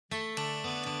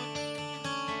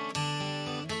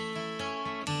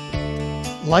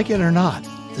Like it or not,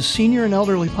 the senior and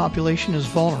elderly population is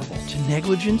vulnerable to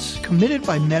negligence committed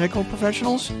by medical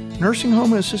professionals, nursing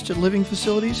home and assisted living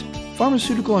facilities,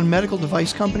 pharmaceutical and medical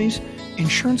device companies,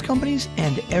 insurance companies,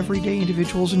 and everyday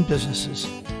individuals and businesses.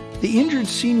 The Injured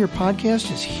Senior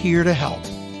Podcast is here to help.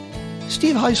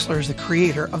 Steve Heisler is the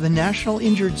creator of the National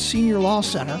Injured Senior Law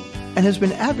Center and has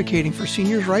been advocating for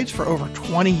seniors' rights for over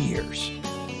 20 years.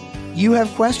 You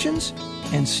have questions,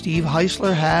 and Steve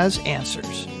Heisler has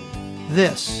answers.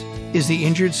 This is the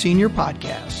Injured Senior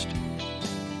Podcast.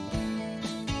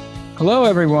 Hello,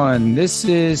 everyone. This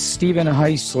is Stephen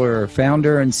Heisler,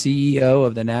 founder and CEO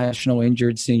of the National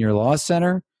Injured Senior Law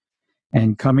Center,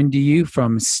 and coming to you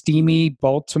from steamy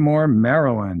Baltimore,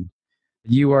 Maryland.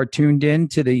 You are tuned in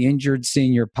to the Injured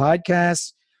Senior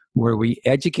Podcast, where we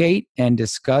educate and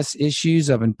discuss issues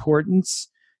of importance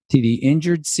to the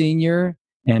injured senior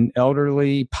and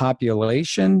elderly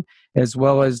population, as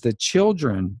well as the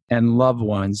children and loved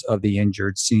ones of the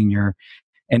injured senior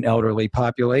and elderly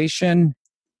population.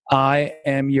 I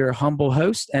am your humble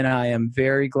host, and I am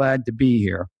very glad to be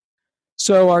here.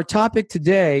 So our topic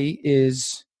today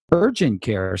is urgent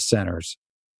care centers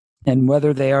and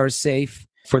whether they are safe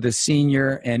for the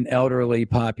senior and elderly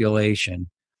population.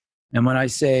 And when I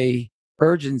say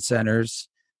urgent centers,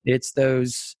 it's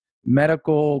those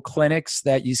medical clinics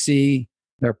that you see.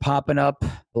 They're popping up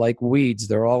like weeds.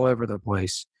 They're all over the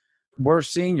place. We're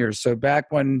seniors. So back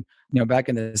in the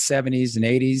 70s and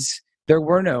 80s, there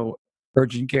were no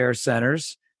urgent care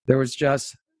centers. There was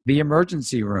just the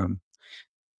emergency room.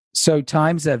 So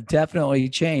times have definitely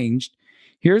changed.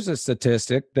 Here's a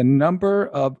statistic. The number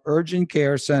of urgent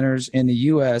care centers in the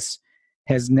U.S.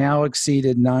 has now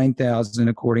exceeded 9,000,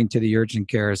 according to the Urgent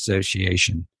Care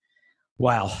Association.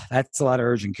 Wow, that's a lot of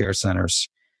urgent care centers.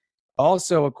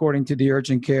 Also, according to the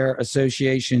Urgent Care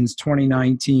Association's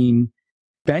 2019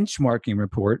 benchmarking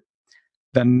report,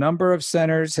 the number of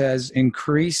centers has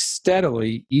increased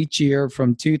steadily each year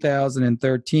from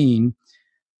 2013,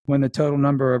 when the total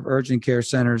number of urgent care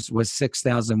centers was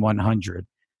 6,100.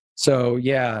 So,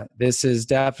 yeah, this is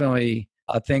definitely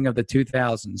a thing of the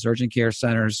 2000s. Urgent care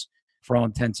centers, for all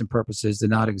intents and purposes, did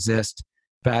not exist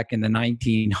back in the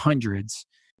 1900s,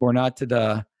 or not to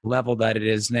the level that it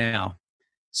is now.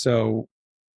 So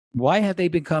why have they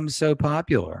become so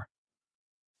popular?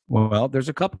 Well, there's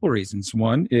a couple of reasons.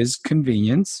 One is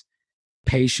convenience.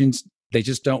 Patients, they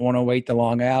just don't want to wait the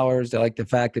long hours. They like the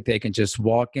fact that they can just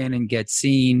walk in and get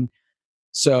seen.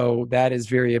 So that is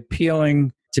very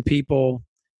appealing to people,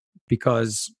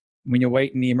 because when you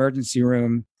wait in the emergency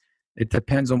room, it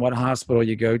depends on what hospital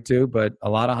you go to, but a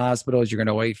lot of hospitals, you're going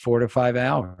to wait 4 to 5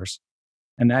 hours.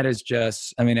 And that is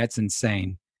just, that's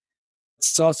insane.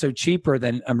 It's also cheaper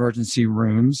than emergency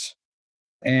rooms,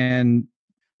 and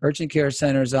urgent care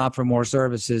centers offer more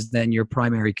services than your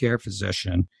primary care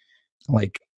physician,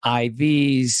 like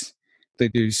IVs, they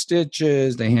do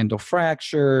stitches, they handle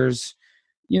fractures.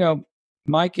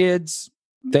 My kids,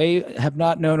 they have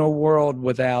not known a world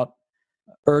without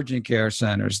urgent care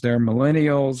centers. They're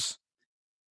millennials.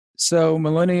 So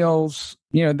millennials,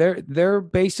 they're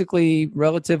basically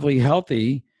relatively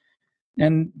healthy,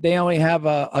 and they only have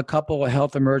a couple of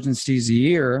health emergencies a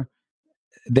year.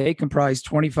 They comprise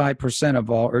 25% of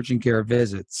all urgent care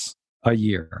visits a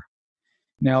year.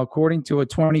 Now, according to a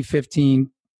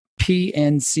 2015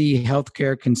 PNC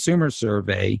Healthcare Consumer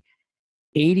Survey,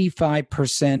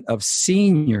 85% of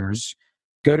seniors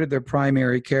go to their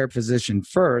primary care physician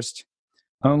first.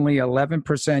 Only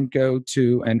 11% go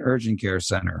to an urgent care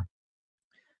center.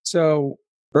 So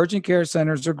urgent care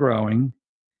centers are growing,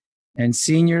 and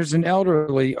seniors and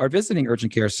elderly are visiting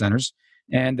urgent care centers,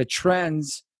 and the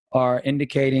trends are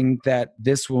indicating that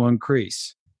this will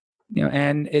increase.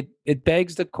 And it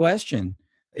begs the question,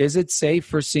 is it safe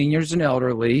for seniors and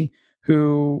elderly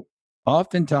who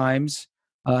oftentimes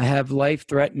have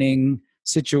life-threatening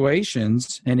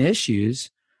situations and issues,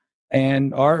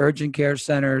 and are urgent care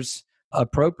centers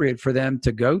appropriate for them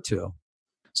to go to?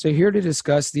 So here to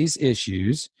discuss these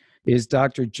issues is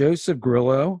Dr. Joseph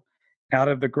Grillo, out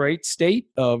of the great state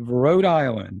of Rhode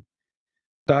Island.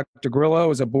 Dr. Grillo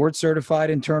is a board-certified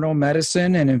internal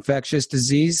medicine and infectious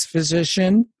disease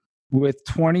physician with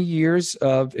 20 years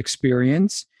of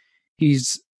experience.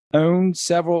 He's owned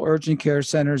several urgent care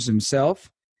centers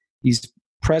himself. He's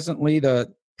presently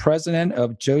the president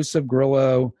of Joseph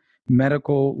Grillo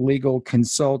Medical Legal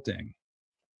Consulting.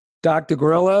 Dr.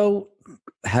 Grillo,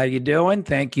 how you doing?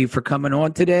 Thank you for coming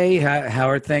on today. How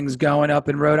are things going up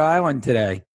in Rhode Island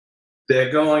today?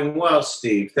 They're going well,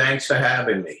 Steve. Thanks for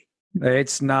having me.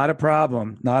 It's not a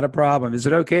problem. Not a problem. Is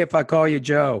it okay if I call you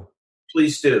Joe?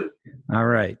 Please do. All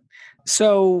right.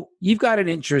 So you've got an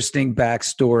interesting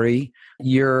backstory.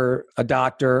 You're a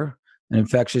doctor, an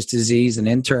infectious disease, an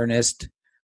internist,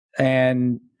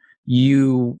 and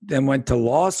you then went to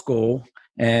law school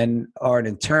and are an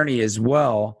attorney as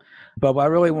well. But I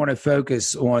really want to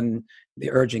focus on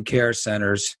the urgent care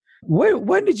centers.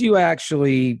 When did you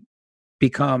actually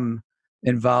become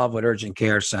involved with urgent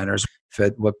care centers?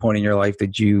 At what point in your life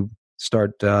did you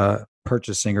start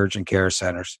purchasing urgent care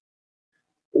centers?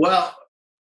 Well,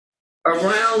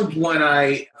 around when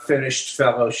I finished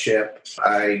fellowship,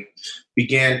 I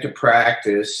began to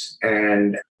practice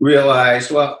and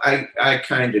realized, well, I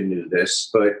kind of knew this,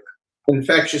 but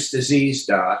infectious disease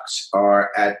docs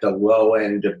are at the low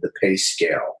end of the pay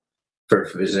scale for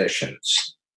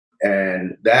physicians.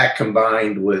 And that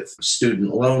combined with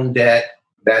student loan debt,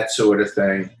 that sort of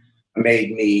thing,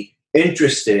 made me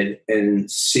interested in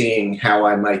seeing how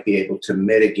I might be able to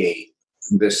mitigate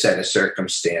this set of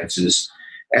circumstances.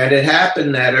 And it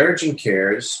happened that urgent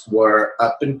cares were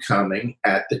up and coming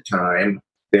at the time.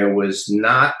 There was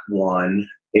not one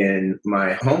in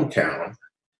my hometown.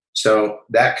 So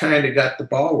that kind of got the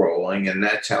ball rolling, and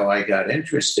that's how I got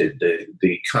interested.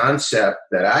 The concept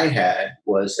that I had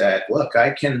was that, look,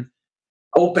 I can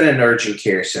open an urgent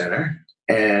care center,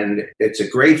 and it's a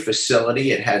great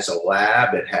facility. It has a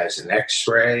lab, it has an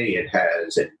x-ray, it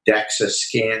has a DEXA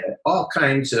scan, all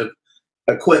kinds of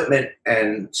equipment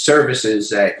and services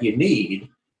that you need.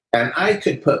 And I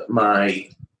could put my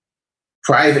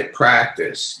private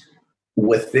practice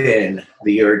within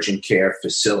the urgent care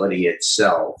facility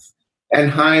itself and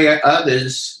hire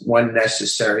others when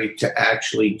necessary to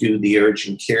actually do the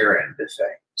urgent care end of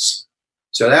things.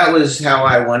 So that was how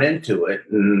I went into it.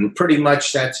 And pretty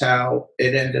much that's how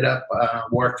it ended up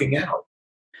working out.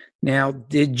 Now,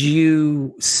 did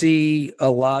you see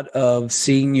a lot of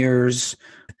seniors?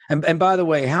 And by the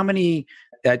way, how many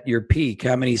at your peak,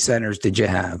 how many centers did you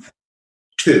have?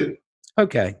 2.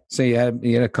 Okay. So you had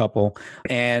a couple.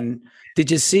 And did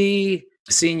you see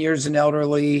seniors and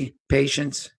elderly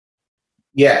patients?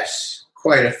 Yes,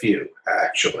 quite a few,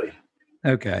 actually.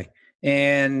 Okay.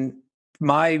 And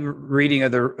my reading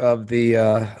of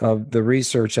the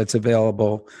research that's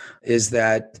available is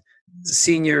that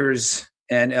seniors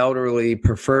and elderly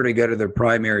prefer to go to their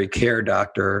primary care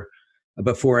doctor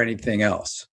before anything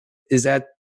else. Is that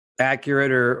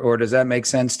accurate, or does that make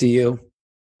sense to you?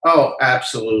 Oh,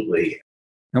 absolutely.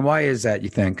 And why is that, you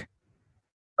think?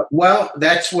 Well,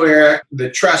 that's where the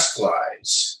trust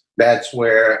lies. That's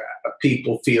where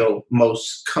people feel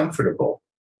most comfortable,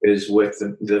 is with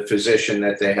the physician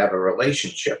that they have a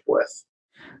relationship with.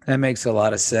 That makes a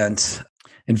lot of sense.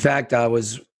 In fact, I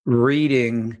was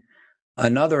reading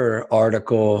another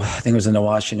article, I think it was in the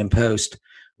Washington Post,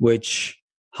 which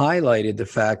highlighted the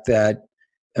fact that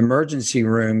emergency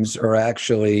rooms are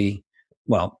actually,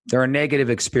 well, they're a negative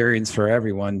experience for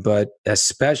everyone, but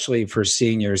especially for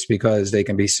seniors because they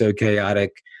can be so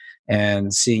chaotic,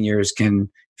 and seniors can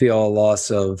feel a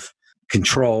loss of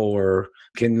control or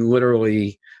can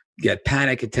literally get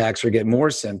panic attacks or get more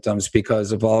symptoms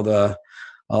because of all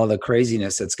the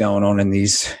craziness that's going on in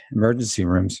these emergency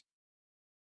rooms.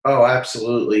 Oh,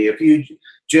 absolutely. If you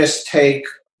just take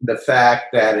the fact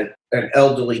that an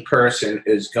elderly person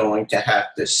is going to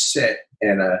have to sit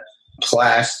in a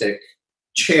plastic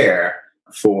chair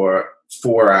for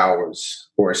 4 hours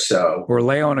or so. Or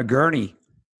lay on a gurney.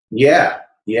 Yeah,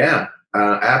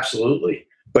 absolutely.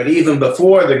 But even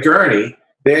before the gurney,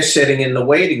 they're sitting in the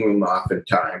waiting room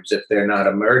oftentimes if they're not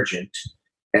emergent.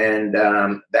 And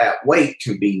that wait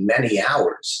can be many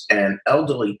hours. And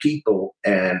elderly people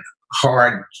and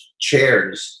hard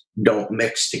chairs don't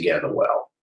mix together well.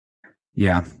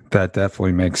 Yeah, that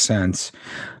definitely makes sense.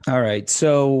 All right.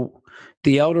 So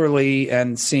the elderly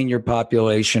and senior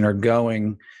population are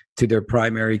going to their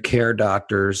primary care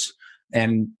doctors.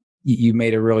 And you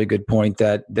made a really good point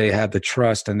that they have the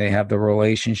trust and they have the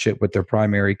relationship with their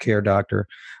primary care doctor.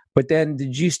 But then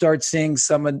did you start seeing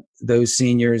some of those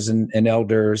seniors and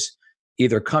elders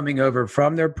either coming over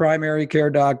from their primary care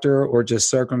doctor or just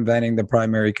circumventing the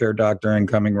primary care doctor and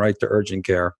coming right to urgent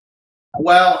care?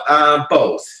 Well,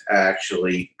 both,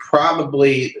 actually.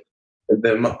 Probably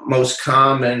the most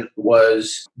common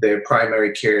was their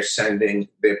primary care sending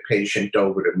their patient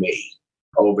over to me,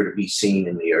 over to be seen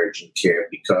in the urgent care,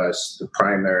 because the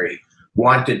primary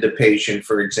wanted the patient,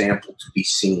 for example, to be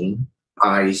seen,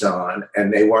 eyes on,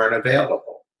 and they weren't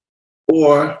available.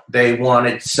 Or they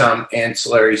wanted some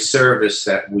ancillary service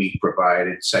that we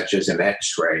provided, such as an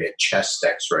x-ray, a chest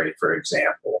x-ray, for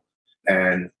example,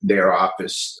 and their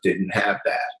office didn't have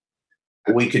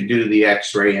that. We could do the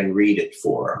x-ray and read it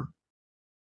for them.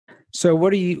 So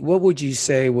what would you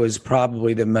say was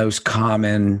probably the most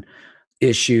common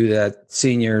issue that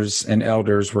seniors and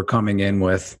elders were coming in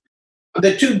with?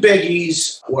 The two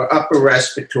biggies were upper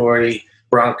respiratory,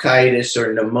 bronchitis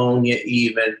or pneumonia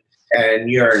even, and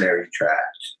urinary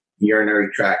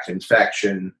tract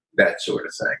infection, that sort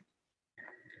of thing.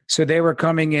 So they were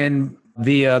coming in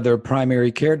via their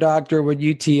primary care doctor with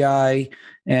UTI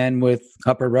and with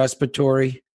upper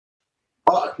respiratory?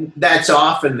 That's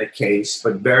often the case,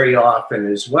 but very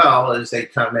often as well as they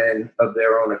come in of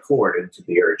their own accord into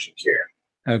the urgent care.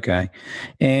 Okay.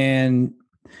 And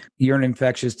you're an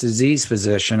infectious disease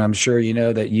physician. I'm sure you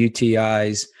know that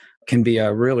UTIs can be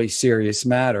a really serious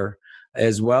matter,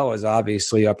 as well as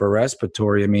obviously upper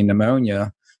respiratory. I mean,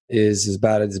 pneumonia is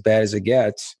about as bad as it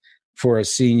gets for a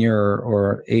senior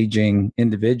or aging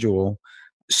individual.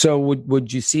 So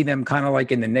would you see them kind of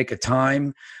like in the nick of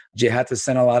time? Did you have to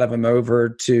send a lot of them over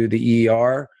to the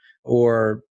ER,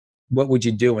 or what would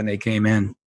you do when they came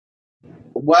in?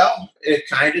 Well, it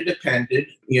kind of depended.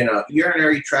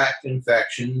 Urinary tract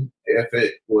infection, if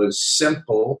it was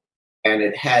simple and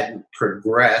it hadn't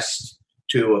progressed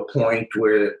to a point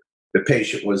where the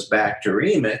patient was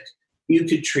bacteremic, you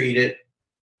could treat it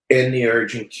in the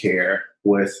urgent care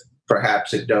with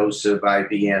perhaps a dose of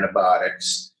IV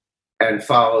antibiotics and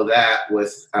follow that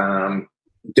with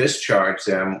discharge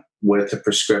them with a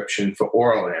prescription for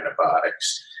oral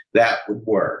antibiotics. That would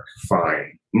work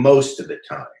fine most of the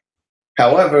time.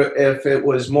 However, if it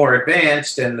was more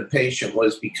advanced and the patient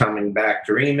was becoming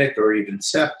bacteremic or even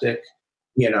septic,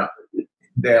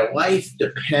 their life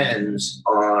depends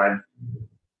on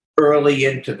early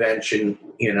intervention,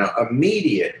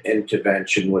 immediate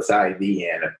intervention with IV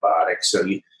antibiotics.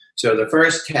 So the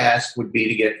first task would be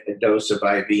to get a dose of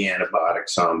IV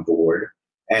antibiotics on board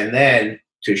and then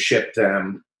to ship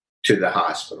them to the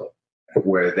hospital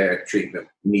where their treatment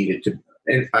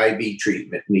IV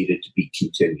treatment needed to be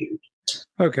continued.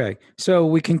 Okay. So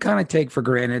we can kind of take for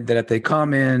granted that if they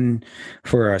come in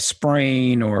for a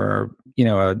sprain or,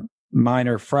 a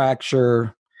minor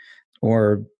fracture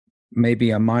or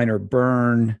maybe a minor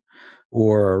burn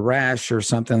or a rash or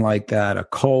something like that, a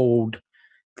cold,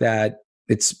 that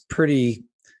it's pretty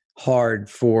hard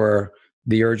for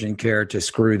the urgent care to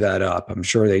screw that up. I'm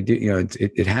sure they do,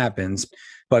 it happens.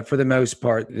 But for the most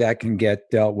part, that can get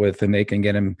dealt with and they can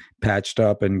get them patched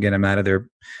up and get them out of there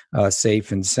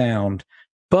safe and sound.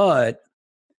 But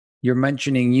you're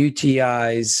mentioning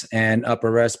UTIs and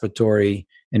upper respiratory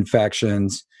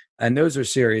infections, and those are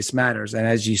serious matters. And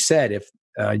as you said, if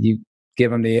you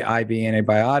give them the IV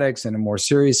antibiotics in a more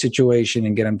serious situation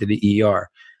and get them to the ER.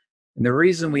 And the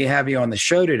reason we have you on the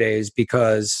show today is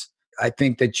because I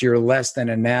think that you're less than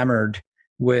enamored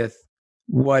with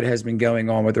what has been going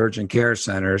on with urgent care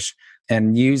centers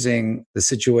and using the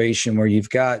situation where you've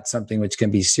got something which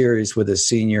can be serious with a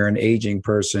senior and aging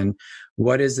person.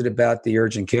 What is it about the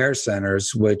urgent care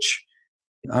centers, which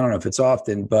I don't know if it's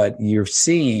often, but you're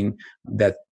seeing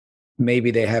that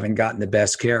maybe they haven't gotten the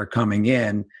best care coming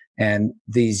in and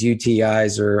these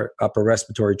UTIs or upper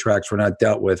respiratory tracts were not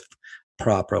dealt with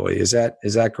properly. Is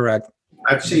that correct?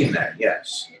 I've seen that,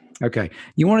 yes. Okay.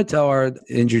 You want to tell our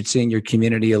injured senior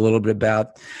community a little bit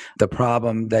about the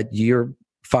problem that you're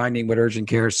finding with urgent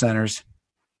care centers?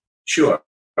 Sure.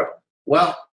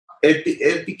 Well,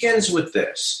 it begins with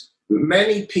this.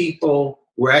 Many people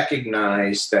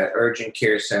recognize that urgent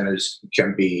care centers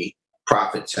can be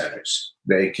profit centers.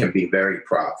 They can be very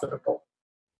profitable.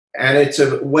 And it's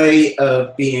a way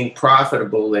of being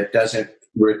profitable that doesn't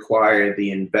require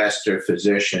the investor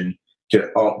physician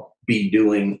to be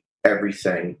doing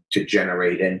everything to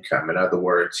generate income. In other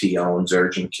words, he owns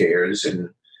urgent cares and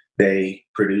they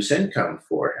produce income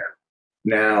for him.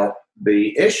 Now,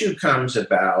 the issue comes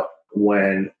about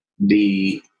when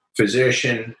the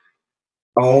physician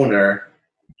owner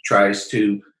tries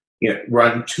to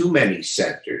run too many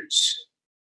centers.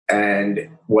 And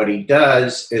what he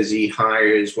does is he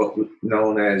hires what was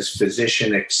known as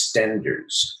physician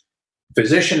extenders.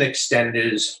 Physician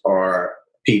extenders are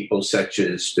people such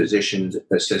as physician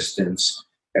assistants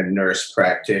and nurse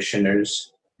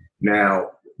practitioners.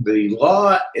 Now, the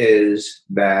law is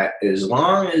that as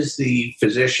long as the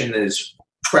physician is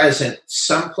present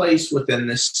someplace within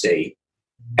the state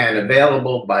and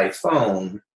available by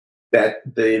phone, that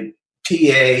the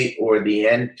PA or the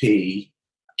NP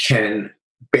can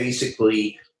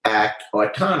basically act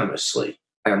autonomously.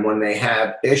 And when they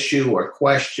have issue or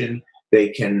question, they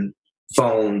can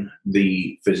phone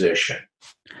the physician.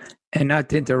 And not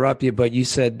to interrupt you, but you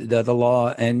said the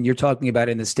law, and you're talking about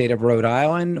in the state of Rhode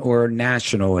Island or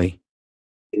nationally?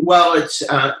 Well,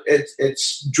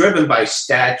 it's driven by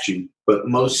statute, but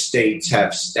most states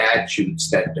have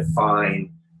statutes that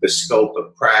define the scope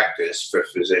of practice for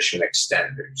physician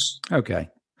extenders. Okay.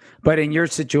 But in your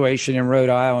situation in Rhode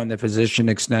Island, the physician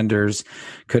extenders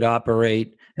could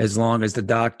operate as long as the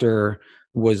doctor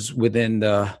was within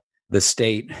the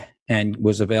state and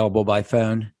was available by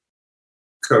phone?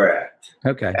 Correct.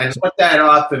 Okay. And what that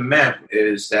often meant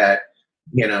is that,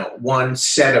 one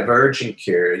set of urgent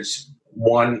cares,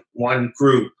 one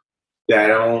group that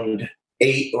owned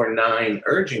 8 or 9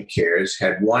 urgent cares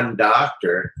had one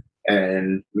doctor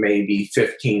and maybe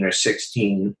 15 or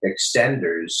 16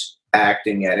 extenders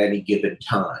acting at any given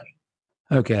time.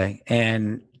 Okay.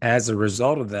 And as a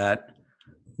result of that,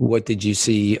 what did you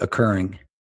see occurring?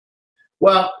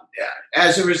 Well,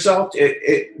 as a result,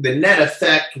 the net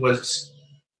effect was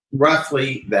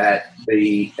roughly that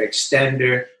the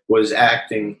extender was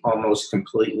acting almost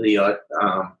completely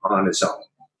on his own.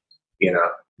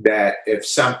 That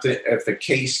if a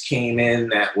case came in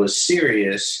that was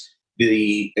serious,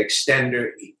 the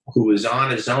extender who was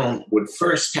on his own would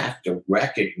first have to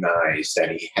recognize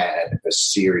that he had a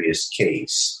serious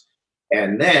case.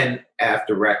 And then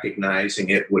after recognizing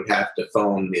it, would have to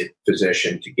phone the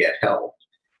physician to get help.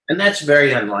 And that's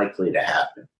very unlikely to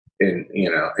happen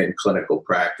in clinical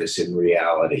practice in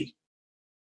reality.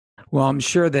 Well, I'm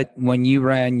sure that when you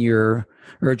ran your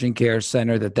urgent care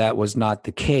center, that was not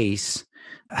the case.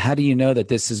 How do you know that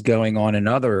this is going on in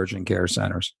other urgent care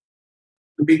centers?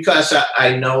 Because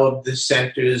I know of the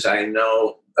centers, I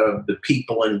know of the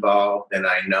people involved, and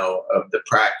I know of the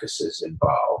practices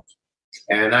involved.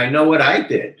 And I know what I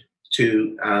did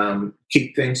to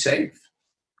keep things safe.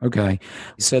 Okay.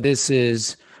 So this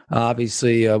is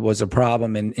obviously was a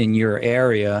problem in your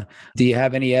area. Do you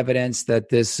have any evidence that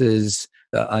this is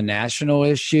a national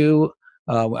issue?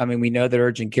 We know that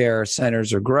urgent care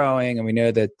centers are growing, and we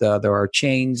know that there are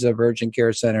chains of urgent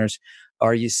care centers.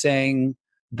 Are you saying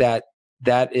that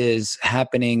is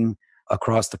happening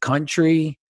across the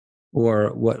country, or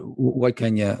what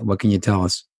can you tell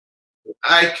us?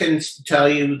 I can tell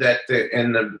you that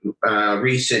in the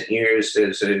recent years,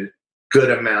 there's a good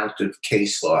amount of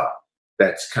case law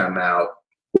that's come out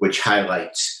which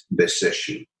highlights this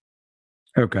issue.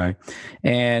 Okay.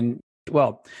 And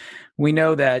well, we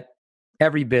know that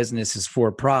every business is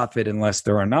for profit unless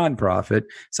they're a nonprofit.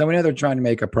 So we know they're trying to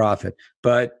make a profit,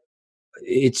 but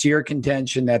it's your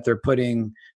contention that they're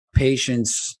putting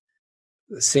patients'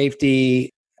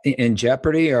 safety in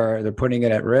jeopardy, or they're putting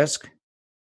it at risk?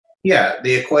 Yeah,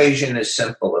 the equation is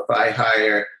simple. If I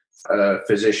hire a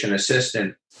physician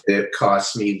assistant, it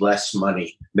costs me less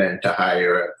money than to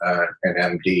hire an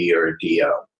MD or a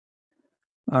DO.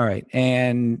 All right.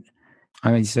 And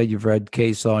you said you've read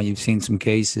case law and you've seen some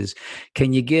cases.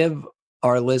 Can you give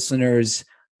our listeners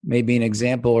maybe an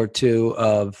example or two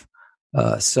of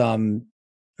some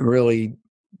really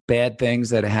bad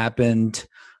things that happened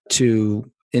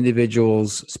to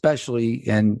individuals, especially,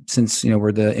 and since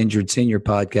we're the Injured Senior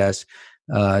podcast,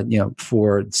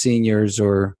 for seniors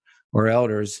or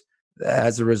elders,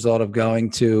 as a result of going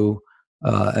to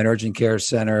an urgent care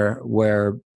center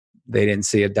where they didn't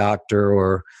see a doctor,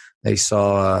 or they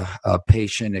saw a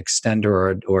patient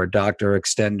extender or a doctor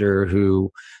extender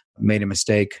who made a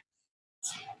mistake?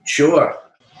 Sure.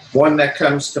 One that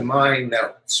comes to mind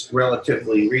that's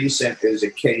relatively recent is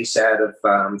a case out of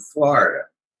Florida.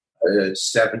 A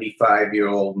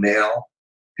 75-year-old male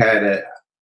had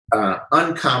an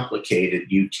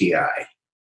uncomplicated UTI,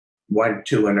 went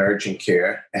to an urgent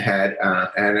care,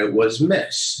 and it was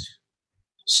missed.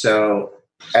 So,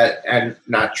 and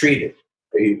not treated.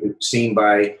 He was seen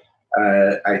by,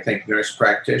 I think, nurse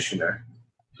practitioner,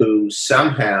 who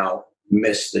somehow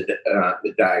missed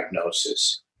the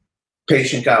diagnosis.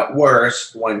 Patient got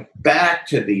worse, went back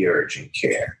to the urgent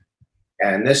care,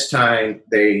 and this time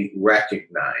they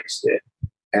recognized it.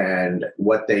 And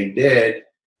what they did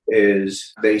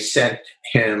is they sent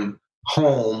him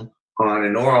home on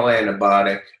an oral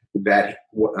antibiotic that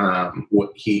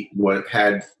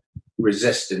had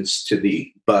resistance to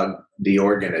the bug, the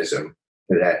organism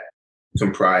that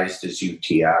comprised his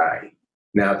UTI.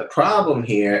 Now, the problem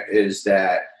here is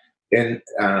that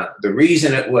the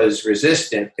reason it was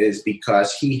resistant is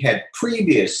because he had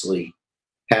previously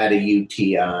had a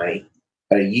UTI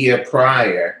a year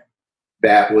prior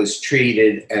that was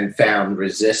treated and found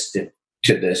resistant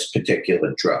to this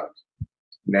particular drug.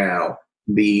 Now,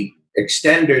 the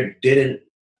extender didn't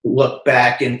look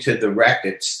back into the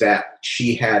records that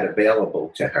she had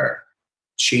available to her.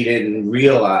 She didn't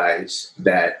realize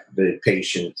that the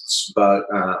patient's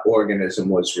organism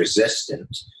was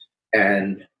resistant.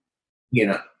 And,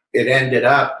 it ended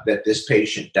up that this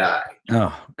patient died.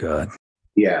 Oh, God.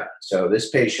 Yeah. So this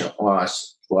patient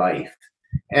lost life.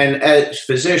 And as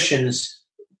physicians,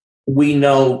 we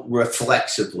know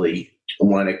reflexively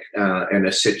when in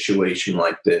a situation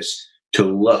like this to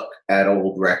look at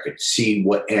old records, see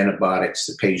what antibiotics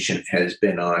the patient has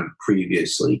been on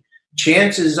previously.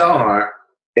 Chances are,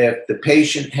 if the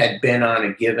patient had been on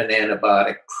a given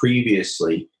antibiotic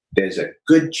previously, there's a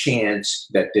good chance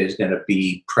that there's going to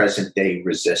be present-day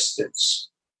resistance.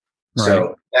 Right.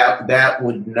 So that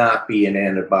would not be an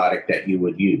antibiotic that you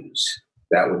would use.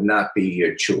 That would not be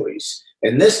your choice.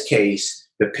 In this case,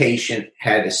 the patient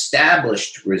had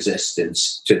established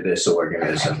resistance to this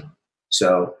organism.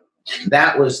 So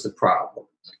that was the problem.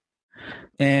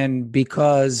 And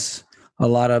because a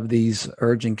lot of these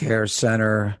urgent care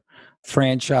center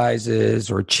franchises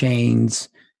or chains,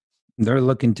 they're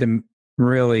looking to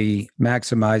really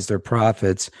maximize their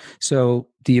profits. So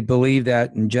do you believe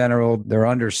that in general they're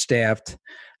understaffed,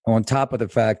 on top of the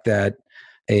fact that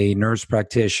a nurse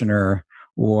practitioner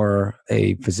or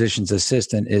a physician's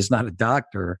assistant is not a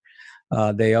doctor?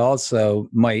 They also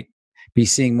might be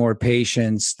seeing more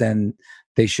patients than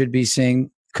they should be seeing.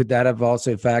 Could that have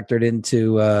also factored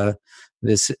into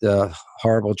this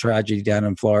horrible tragedy down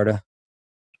in Florida?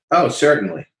 Oh,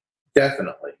 certainly.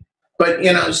 Definitely. But,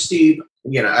 Steve,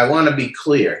 I want to be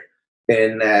clear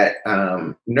in that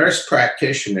nurse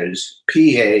practitioners,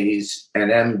 PAs, and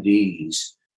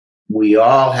MDs, we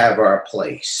all have our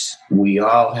place. We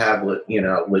all have,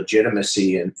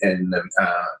 legitimacy in the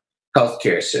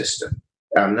healthcare system.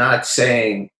 I'm not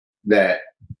saying that,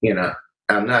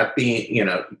 I'm not being,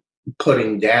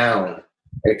 putting down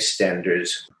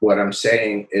extenders. What I'm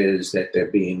saying is that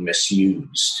they're being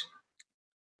misused.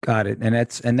 Got it.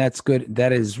 And that's good.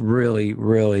 That is really,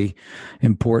 really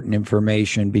important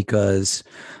information, because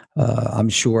I'm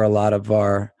sure a lot of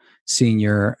our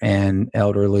senior and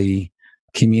elderly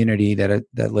community that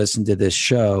listen to this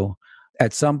show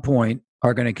at some point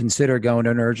are going to consider going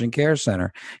to an urgent care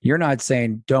center. You're not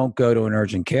saying don't go to an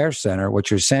urgent care center. What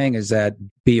you're saying is that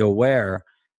be aware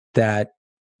that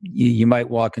you might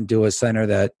walk into a center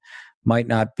that might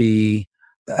not be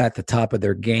at the top of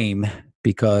their game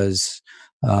because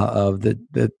of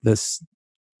the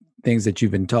things that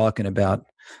you've been talking about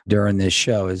during this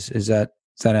show. Is that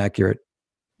accurate?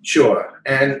 Sure.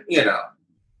 And,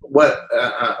 what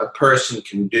a person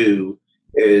can do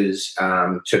is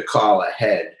to call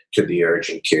ahead to the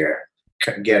urgent care,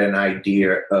 get an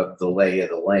idea of the lay of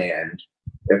the land.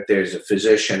 If there's a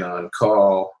physician on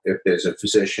call, if there's a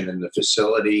physician in the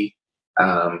facility,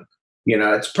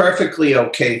 it's perfectly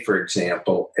okay, for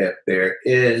example, if there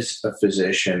is a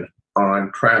physician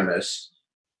on premise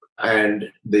and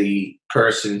the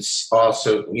person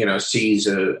also, sees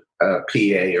a PA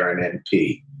or an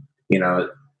NP,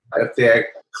 if they're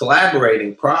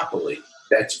collaborating properly,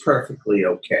 that's perfectly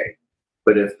okay.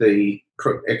 But if the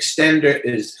extender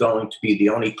is going to be the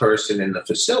only person in the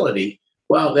facility,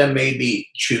 well, then maybe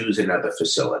choose another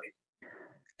facility.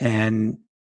 And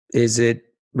is it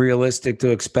realistic to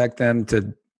expect them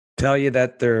to tell you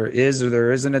that there is or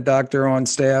there isn't a doctor on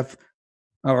staff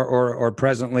or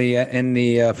presently in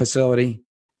the facility?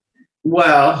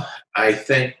 Well, I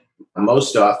think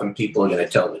most often people are going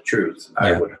to tell the truth. Yeah.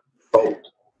 I would hope.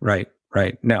 Right.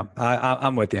 No,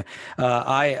 I'm with you.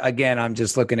 I'm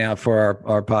just looking out for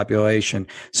our population.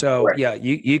 So right. Yeah,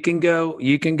 you can go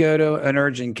to an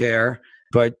urgent care,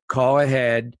 but call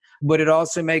ahead. Would it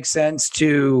also make sense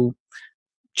to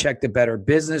check the Better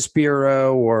Business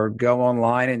Bureau or go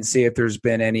online and see if there's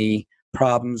been any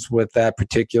problems with that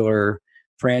particular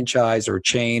franchise or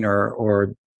chain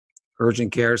or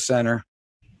urgent care center?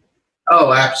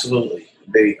 Oh, absolutely.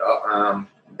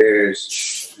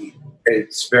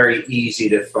 It's very easy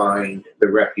to find the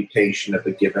reputation of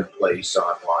a given place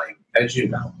online, as you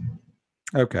know.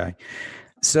 Okay.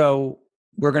 So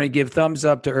we're going to give thumbs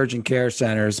up to urgent care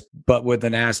centers, but with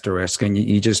an asterisk. And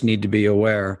you just need to be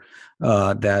aware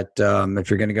that if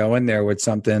you're going to go in there with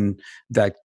something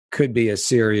that could be a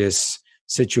serious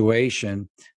situation,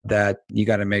 that you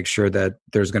got to make sure that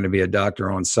there's going to be a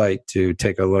doctor on site to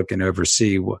take a look and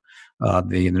oversee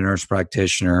the nurse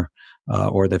practitioner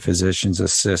or the physician's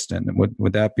assistant.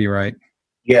 Would that be right?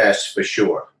 Yes, for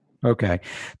sure. Okay.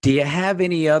 Do you have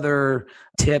any other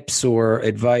tips or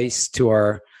advice to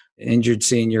our injured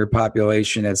senior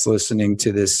population that's listening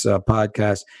to this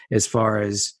podcast as far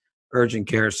as urgent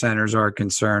care centers are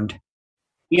concerned?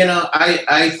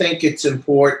 I think it's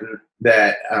important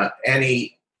that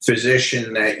any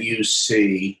physician that you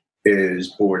see is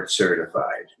board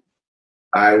certified.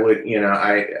 I would,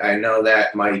 I know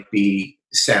that might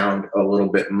sound a little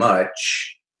bit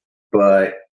much,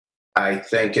 but I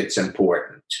think it's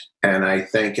important. And I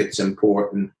think it's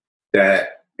important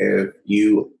that if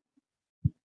you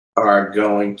are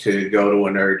going to go to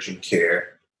an urgent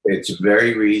care, it's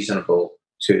very reasonable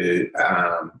to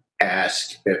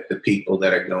ask if the people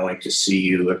that are going to see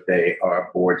you, if they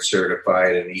are board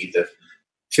certified in either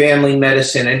family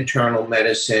medicine, internal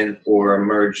medicine, or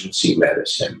emergency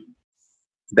medicine.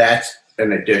 That's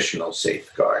an additional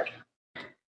safeguard.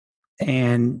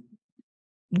 And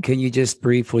can you just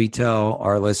briefly tell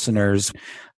our listeners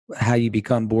how you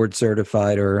become board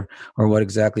certified, or what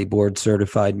exactly board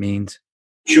certified means?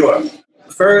 Sure.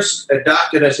 First, a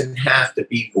doctor doesn't have to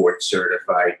be board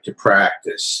certified to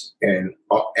practice in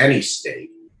any state.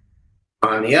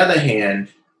 On the other hand,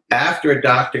 after a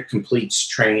doctor completes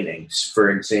trainings, for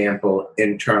example,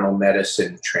 internal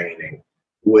medicine training,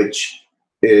 which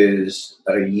is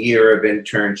a year of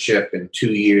internship and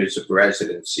 2 years of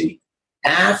residency,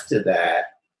 after that,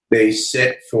 they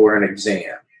sit for an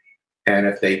exam. And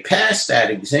if they pass that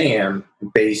exam,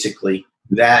 basically,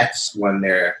 that's when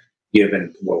they're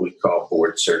given what we call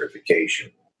board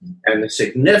certification. And the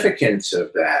significance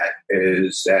of that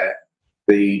is that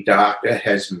the doctor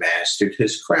has mastered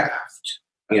his craft.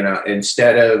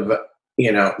 Instead of,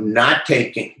 not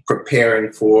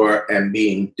preparing for and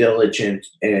being diligent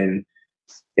in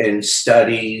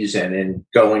studies and in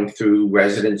going through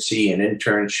residency and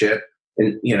internship.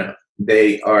 And,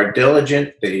 they are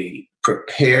diligent, they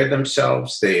prepare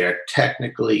themselves, they are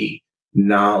technically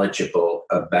knowledgeable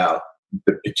about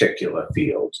the particular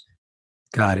field.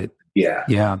 Got it. Yeah.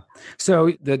 Yeah.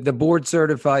 So the board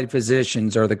certified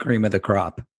physicians are the cream of the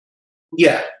crop.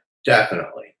 Yeah,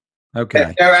 definitely.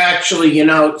 Okay. They're actually,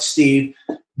 Steve,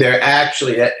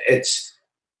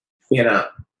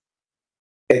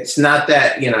 it's not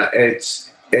that,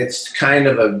 it's kind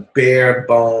of a bare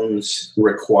bones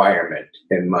requirement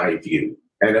in my view.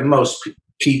 And in most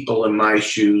people in my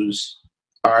shoes,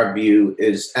 our view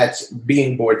is that's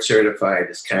being board certified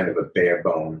is kind of a bare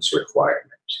bones requirement.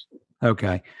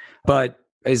 Okay. But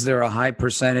is there a high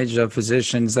percentage of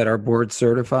physicians that are board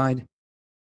certified?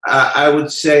 I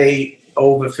would say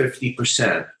over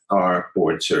 50% are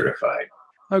board certified.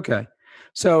 Okay.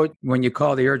 So when you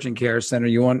call the urgent care center,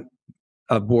 you want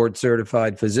a board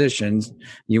certified physicians,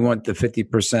 you want the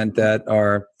 50% that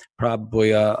are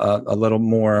probably a little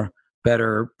more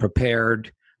better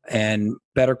prepared and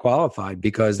better qualified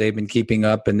because they've been keeping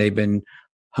up and they've been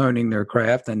honing their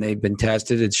craft and they've been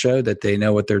tested. It showed that they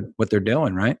know what they're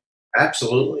doing, right?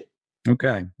 Absolutely.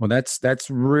 Okay. Well, that's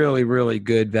really, really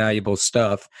good, valuable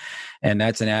stuff. And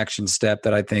that's an action step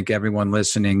that I think everyone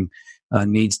listening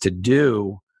needs to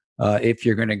do if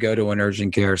you're going to go to an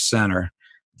urgent care center.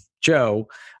 Joe,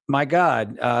 my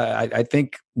God, I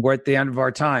think we're at the end of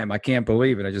our time. I can't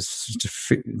believe it. It's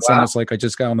almost like I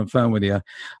just got on the phone with you.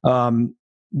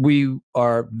 We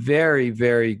are very,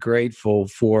 very grateful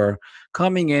for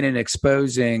coming in and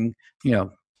exposing,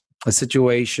 a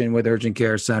situation with urgent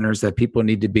care centers that people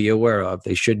need to be aware of.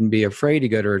 They shouldn't be afraid to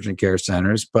go to urgent care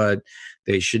centers, but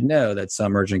they should know that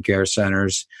some urgent care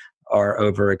centers are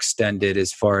overextended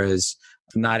as far as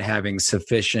not having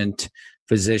sufficient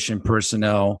physician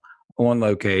personnel on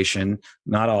location.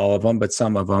 Not all of them, but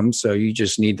some of them. So you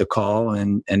just need to call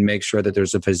and make sure that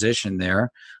there's a physician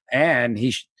there. And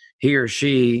he or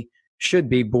she should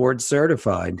be board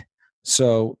certified.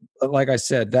 So like I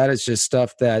said, that is just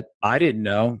stuff that I didn't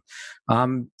know.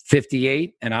 I'm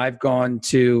 58 and I've gone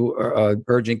to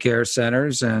urgent care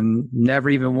centers and never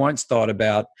even once thought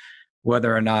about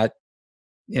whether or not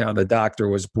the doctor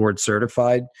was board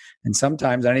certified. And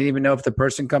sometimes I didn't even know if the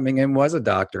person coming in was a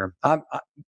doctor.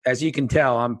 As you can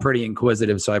tell, I'm pretty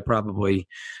inquisitive, so I probably,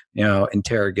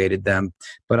 interrogated them.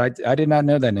 But I did not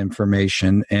know that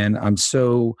information, and I'm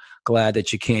so glad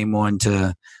that you came on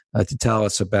to tell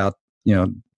us about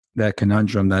that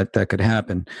conundrum that could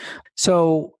happen.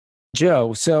 So,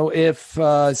 Joe, if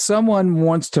someone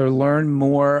wants to learn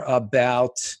more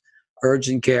about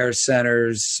urgent care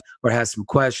centers or has some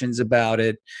questions about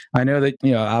it, I know that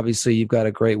obviously you've got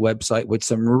a great website with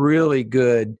some really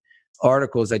good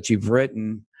articles that you've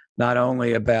written, not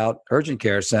only about urgent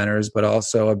care centers, but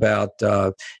also about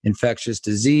infectious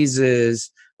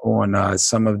diseases, on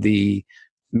some of the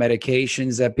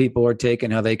medications that people are taking,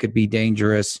 how they could be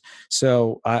dangerous.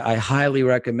 So I highly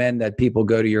recommend that people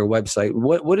go to your website.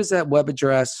 What is that web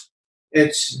address?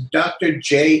 It's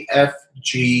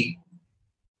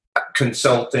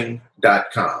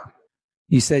drjfgconsulting.com.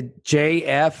 You said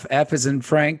JF, F as in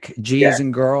Frank, G as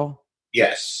in girl?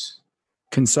 Yes.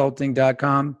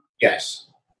 Consulting.com? Yes.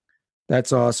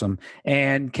 That's awesome.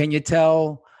 And can you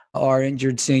tell our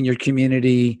injured senior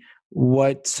community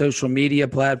what social media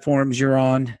platforms you're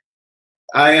on?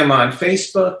 I am on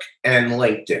Facebook and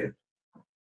LinkedIn.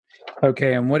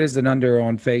 Okay. And what is it under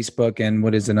on Facebook and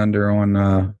what is it under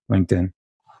on LinkedIn?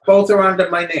 Both are under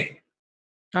my name.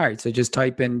 All right. So just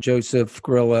type in Joseph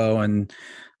Grillo and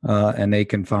they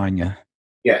can find you.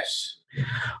 Yes.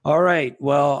 All right.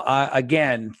 Well,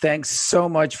 again, thanks so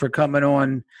much for coming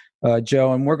on,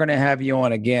 Joe. And we're going to have you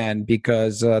on again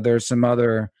because there's some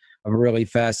other really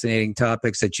fascinating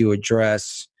topics that you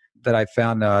address that I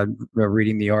found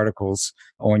reading the articles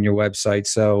on your website.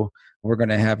 So we're going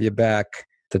to have you back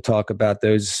to talk about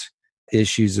those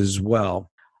issues as well.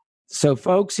 So,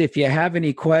 folks, if you have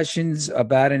any questions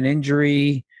about an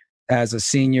injury as a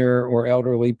senior or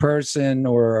elderly person,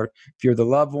 or if you're the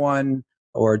loved one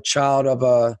or a child of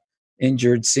a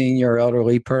injured senior or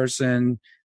elderly person,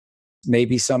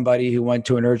 maybe somebody who went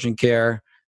to an urgent care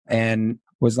and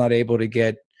was not able to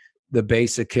get the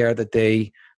basic care that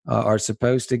they are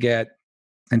supposed to get,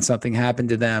 and something happened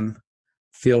to them,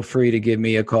 feel free to give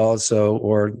me a call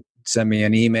or send me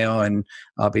an email, and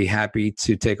I'll be happy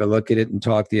to take a look at it and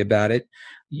talk to you about it.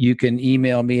 You can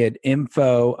email me at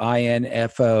info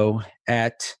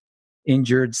at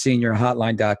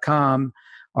injuredseniorhotline.com.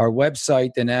 Our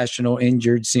website, the National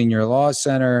Injured Senior Law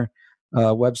Center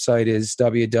website is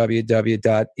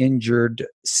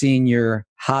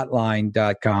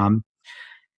www.injuredseniorhotline.com.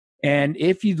 And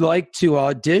if you'd like to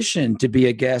audition to be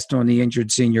a guest on the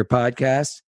Injured Senior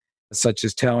podcast, such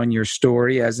as telling your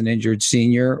story as an injured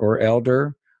senior or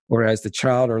elder, or as the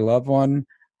child or loved one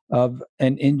of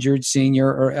an injured senior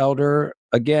or elder,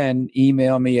 again,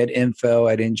 email me at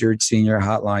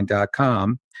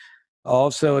info@injuredseniorhotline.com.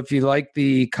 Also, if you like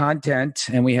the content,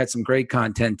 and we had some great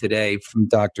content today from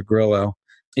Dr. Grillo,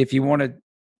 if you want to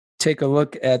take a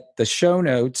look at the show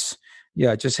notes,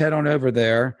 just head on over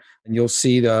there and you'll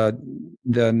see the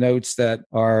notes that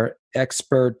our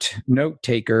expert note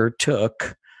taker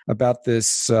took about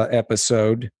this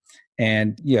episode.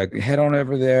 And head on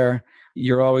over there.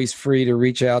 You're always free to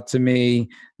reach out to me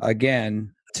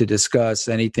again to discuss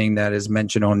anything that is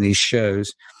mentioned on these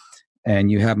shows.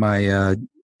 And you have my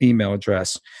email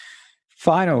address.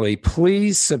 Finally,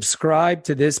 please subscribe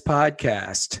to this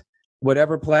podcast.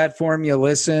 Whatever platform you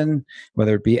listen,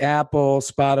 whether it be Apple,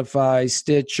 Spotify,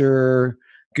 Stitcher,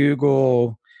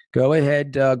 Google, go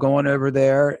ahead, go on over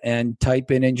there and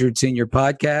type in Injured Senior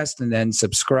Podcast and then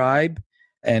subscribe.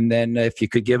 And then if you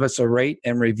could give us a rate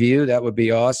and review, that would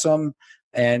be awesome.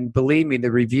 And believe me,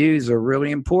 the reviews are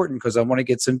really important because I want to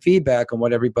get some feedback on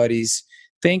what everybody's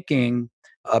thinking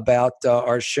about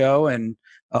our show, and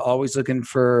always looking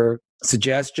for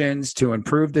suggestions to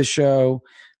improve the show.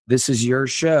 This is your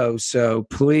show, so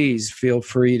please feel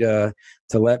free to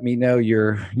let me know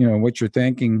what you're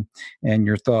thinking and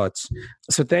your thoughts.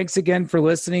 So thanks again for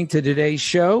listening to today's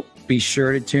show. Be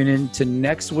sure to tune in to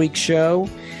next week's show.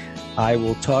 I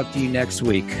will talk to you next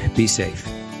week. Be safe.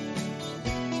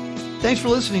 Thanks for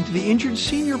listening to the Injured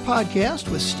Senior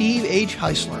Podcast with Steve H.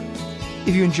 Heisler.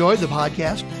 If you enjoyed the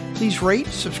podcast, please rate,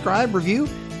 subscribe, review,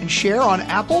 and share on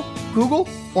Apple, Google,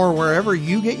 or wherever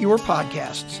you get your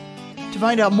podcasts. To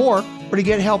find out more or to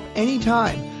get help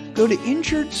anytime, go to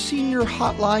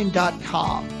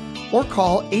injuredseniorhotline.com or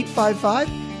call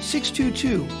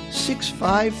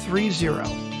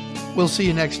 855-622-6530. We'll see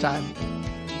you next time.